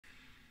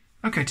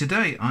Okay,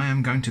 today I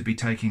am going to be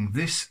taking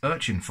this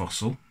urchin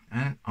fossil,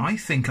 and I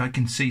think I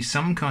can see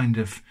some kind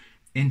of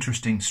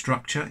interesting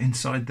structure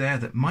inside there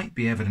that might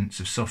be evidence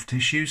of soft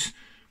tissues,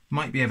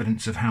 might be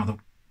evidence of how the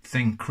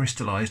thing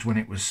crystallized when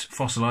it was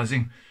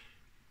fossilizing,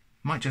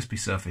 might just be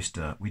surface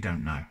dirt, we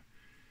don't know.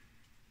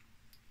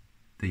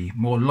 The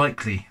more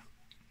likely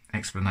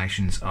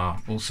explanations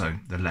are also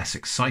the less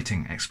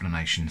exciting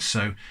explanations.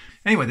 So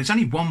anyway, there's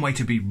only one way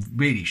to be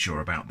really sure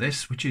about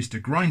this, which is to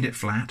grind it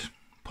flat,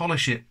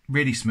 polish it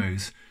really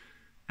smooth,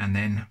 and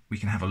then we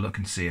can have a look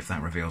and see if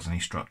that reveals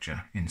any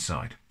structure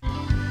inside.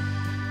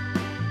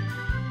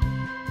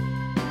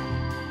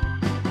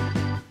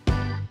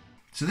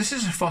 So this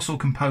is a fossil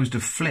composed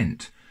of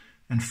flint,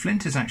 and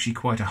flint is actually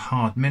quite a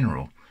hard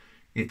mineral.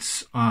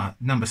 It's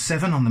number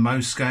 7 on the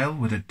Mohs scale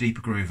with a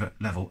deeper groove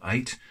at level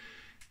 8,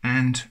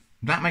 and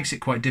that makes it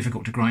quite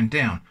difficult to grind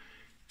down.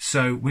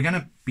 So we're going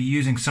to be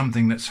using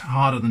something that's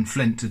harder than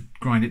flint to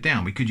grind it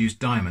down. We could use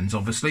diamonds,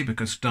 obviously,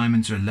 because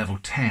diamonds are level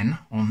 10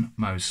 on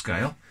Mohs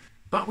scale.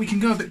 But we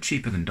can go a bit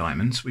cheaper than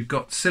diamonds. We've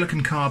got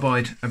silicon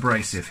carbide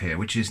abrasive here,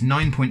 which is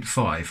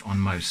 9.5 on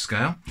Mohs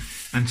scale.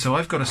 And so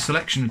I've got a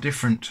selection of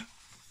different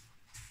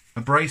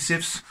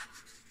abrasives.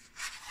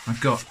 I've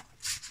got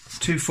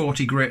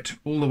 240 grit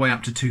all the way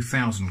up to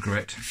 2000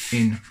 grit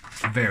in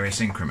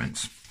various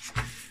increments.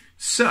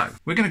 So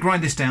we're going to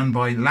grind this down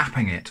by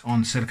lapping it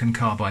on silicon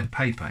carbide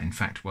paper. In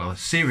fact, well, a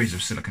series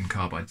of silicon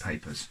carbide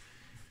papers.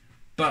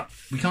 But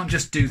we can't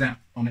just do that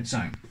on its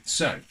own.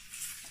 So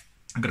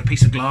I've got a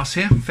piece of glass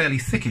here, fairly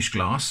thickish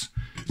glass,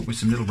 with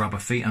some little rubber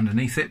feet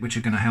underneath it, which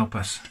are going to help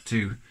us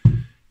to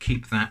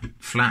keep that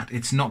flat.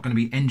 It's not going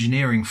to be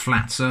engineering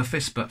flat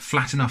surface, but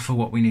flat enough for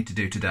what we need to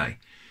do today.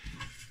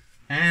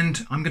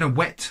 And I'm going to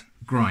wet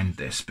grind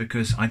this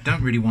because I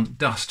don't really want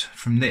dust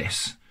from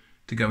this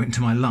to go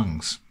into my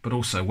lungs, but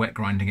also wet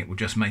grinding it will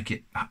just make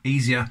it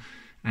easier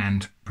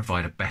and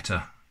provide a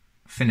better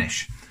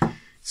finish.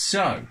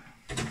 So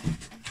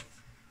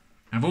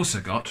I've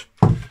also got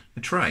a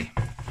tray.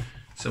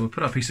 So we'll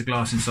put our piece of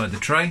glass inside the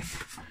tray,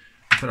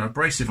 put our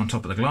abrasive on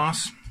top of the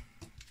glass,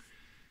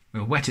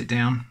 we'll wet it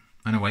down,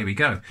 and away we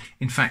go.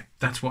 In fact,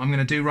 that's what I'm going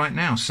to do right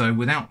now. So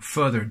without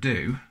further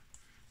ado,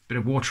 a bit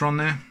of water on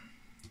there,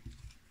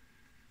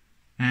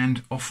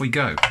 and off we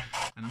go.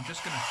 And I'm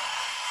just going to...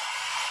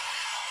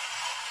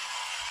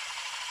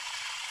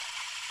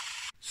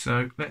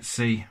 So let's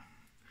see,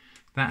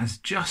 that has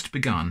just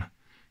begun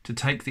to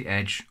take the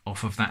edge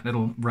off of that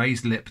little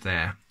raised lip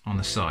there on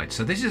the side.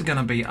 So this is going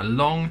to be a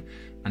long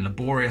and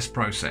laborious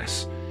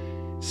process.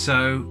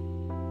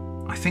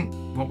 So I think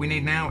what we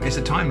need now is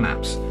a time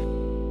lapse.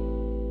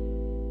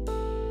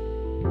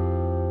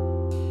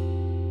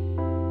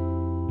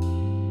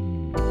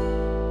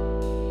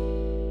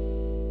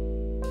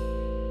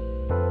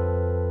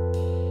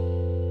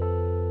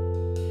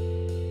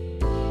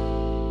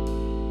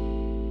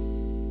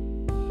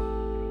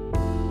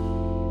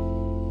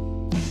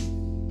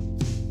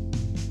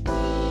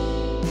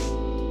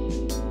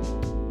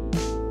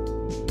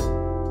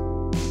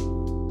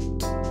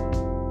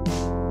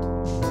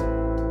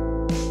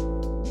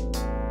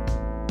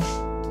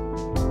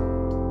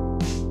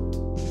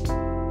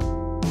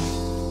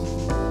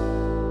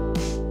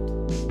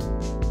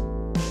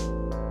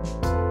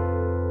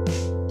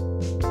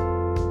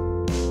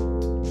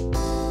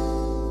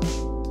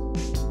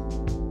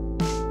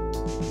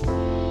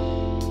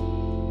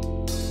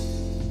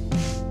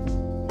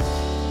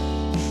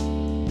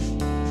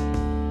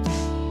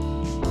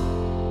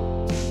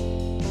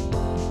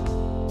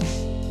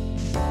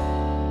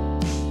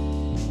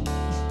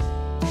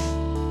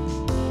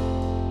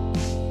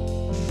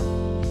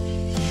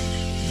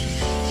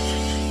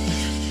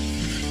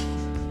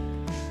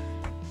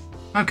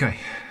 Okay,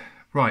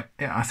 right,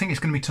 yeah, I think it's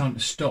going to be time to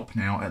stop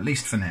now, at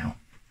least for now,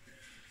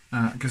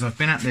 because I've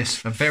been at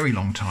this a very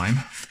long time.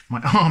 My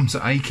arms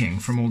are aching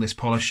from all this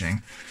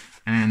polishing,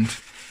 and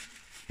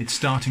it's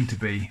starting to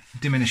be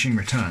diminishing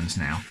returns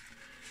now.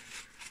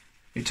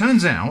 It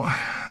turns out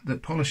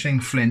that polishing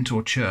flint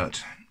or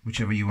chert,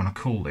 whichever you want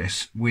to call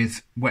this,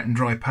 with wet and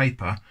dry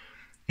paper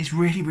is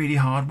really, really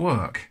hard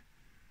work.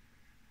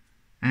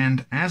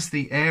 And as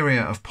the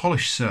area of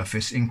polished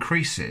surface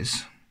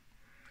increases,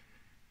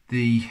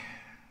 the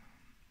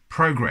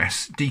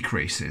progress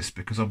decreases,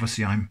 because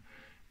obviously I'm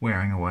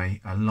wearing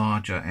away a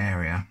larger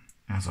area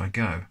as I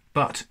go.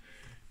 But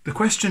the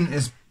question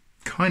has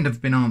kind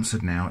of been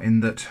answered now in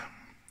that,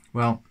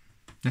 well,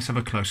 let's have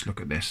a close look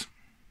at this.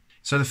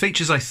 So the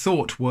features I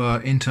thought were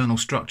internal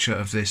structure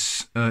of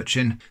this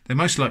urchin, they're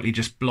most likely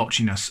just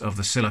blotchiness of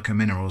the silica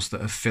minerals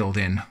that have filled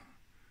in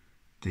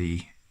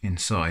the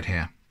inside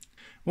here.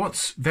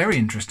 What's very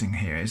interesting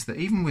here is that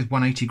even with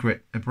 180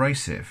 grit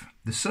abrasive,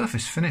 the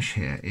surface finish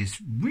here is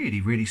really,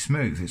 really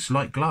smooth. It's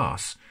like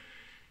glass.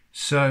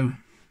 So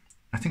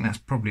I think that's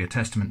probably a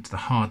testament to the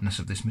hardness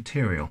of this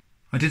material.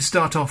 I did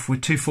start off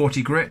with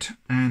 240 grit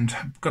and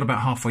got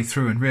about halfway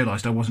through and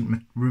realised I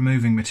wasn't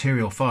removing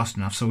material fast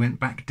enough, so I went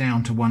back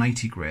down to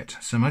 180 grit.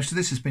 So most of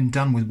this has been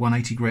done with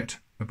 180 grit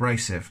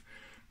abrasive,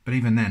 but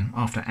even then,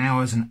 after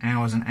hours and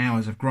hours and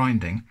hours of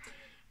grinding,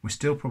 we're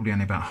still probably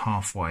only about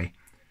halfway.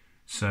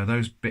 So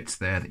those bits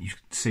there that you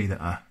can see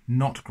that are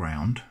not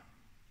ground,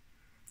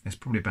 there's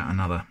probably about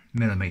another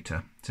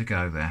millimetre to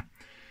go there.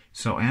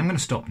 So I am going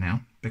to stop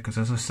now because,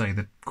 as I say,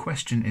 the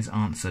question is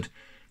answered.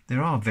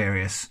 There are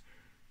various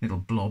little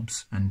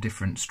blobs and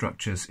different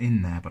structures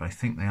in there, but I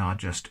think they are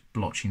just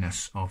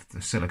blotchiness of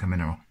the silica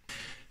mineral.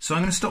 So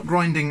I'm going to stop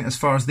grinding as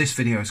far as this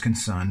video is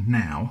concerned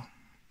now,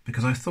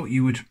 because I thought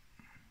you would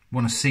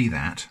want to see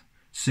that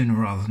sooner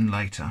rather than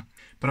later.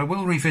 But I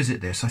will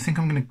revisit this. I think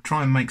I'm going to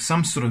try and make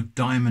some sort of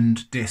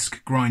diamond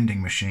disc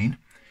grinding machine.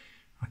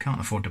 I can't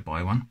afford to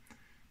buy one,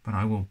 but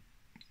I will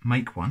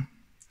make one.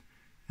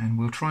 And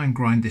we'll try and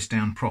grind this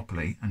down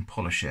properly and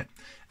polish it.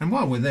 And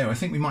while we're there, I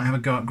think we might have a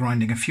go at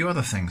grinding a few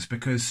other things,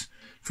 because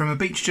from a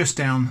beach just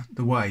down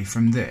the way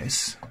from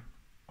this,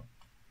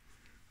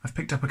 I've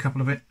picked up a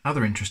couple of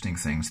other interesting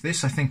things.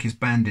 This, I think, is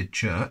banded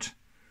chert,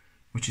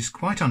 which is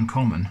quite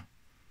uncommon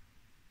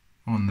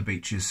on the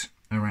beaches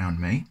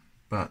around me,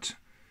 but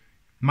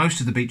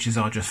most of the beaches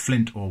are just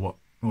flint or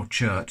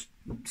chert,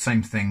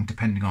 same thing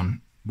depending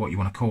on what you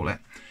want to call it.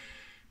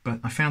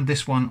 But I found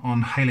this one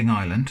on Hailing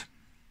Island,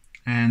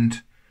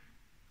 and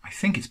I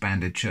think it's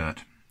banded chert.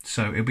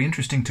 So it'll be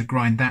interesting to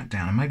grind that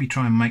down and maybe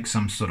try and make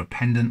some sort of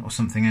pendant or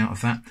something out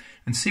of that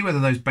and see whether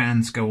those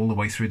bands go all the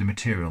way through the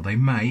material. They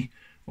may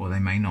or they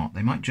may not.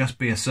 They might just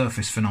be a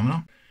surface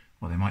phenomenon,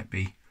 or they might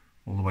be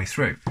all the way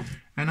through.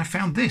 And I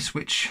found this,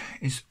 which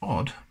is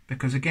odd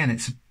because, again,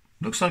 it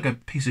looks like a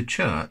piece of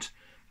chert,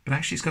 but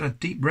actually it's got a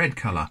deep red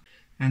colour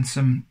and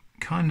some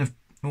kind of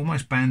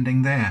almost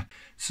banding there.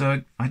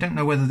 So I don't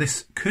know whether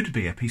this could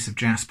be a piece of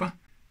jasper,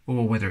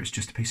 or whether it's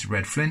just a piece of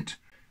red flint,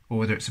 or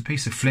whether it's a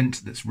piece of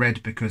flint that's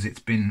red because it's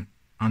been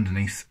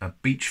underneath a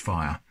beach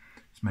fire.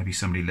 So maybe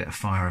somebody lit a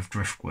fire of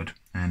driftwood,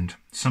 and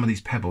some of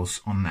these pebbles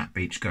on that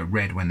beach go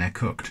red when they're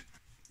cooked.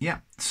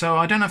 Yeah, so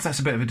I don't know if that's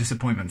a bit of a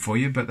disappointment for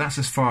you, but that's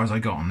as far as I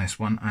got on this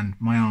one, and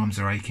my arms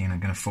are aching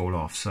and going to fall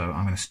off, so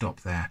I'm going to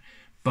stop there.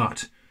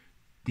 But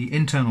the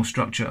internal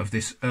structure of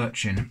this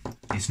urchin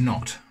is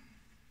not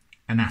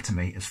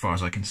anatomy as far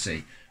as I can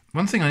see.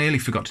 One thing I nearly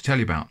forgot to tell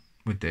you about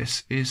with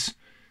this is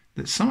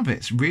that some of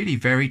it's really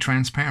very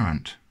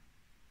transparent.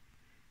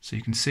 So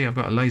you can see I've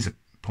got a laser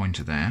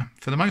pointer there.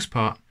 For the most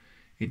part,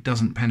 it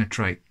doesn't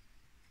penetrate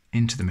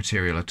into the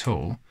material at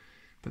all,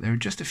 but there are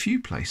just a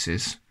few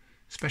places,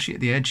 especially at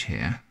the edge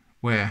here,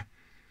 where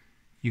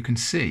you can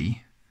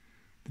see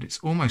that it's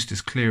almost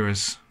as clear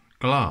as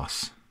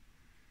glass,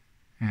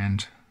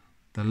 and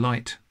the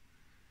light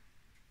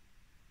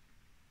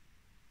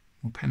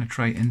will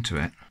penetrate into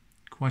it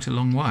quite a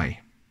long way.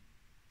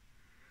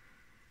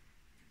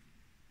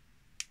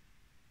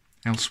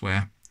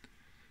 Elsewhere,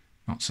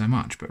 not so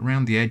much, but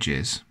around the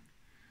edges,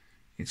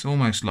 it's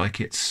almost like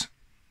it's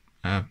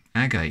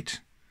agate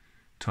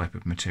type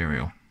of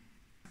material.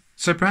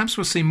 So perhaps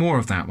we'll see more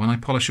of that when I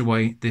polish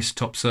away this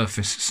top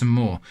surface some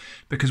more,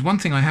 because one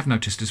thing I have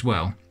noticed as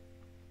well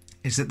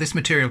is that this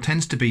material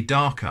tends to be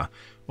darker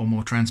or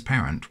more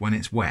transparent when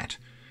it's wet.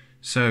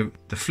 So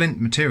the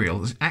flint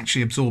material is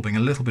actually absorbing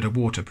a little bit of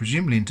water,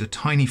 presumably into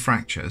tiny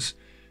fractures,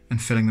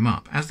 and filling them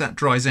up. As that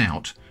dries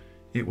out,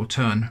 it will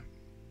turn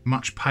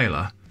much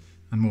paler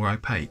and more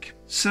opaque.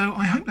 So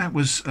I hope that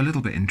was a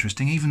little bit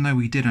interesting. Even though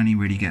we did only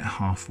really get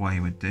halfway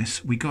with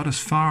this, we got as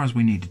far as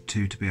we needed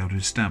to be able to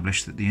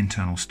establish that the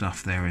internal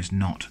stuff there is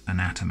not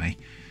anatomy.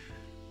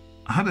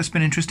 I hope that's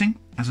been interesting.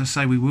 As I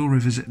say, we will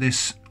revisit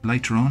this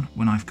later on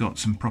when I've got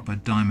some proper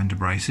diamond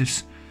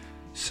abrasives,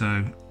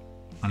 so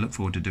I look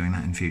forward to doing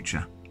that in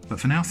future. But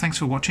for now, thanks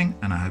for watching,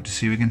 and I hope to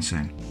see you again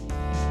soon.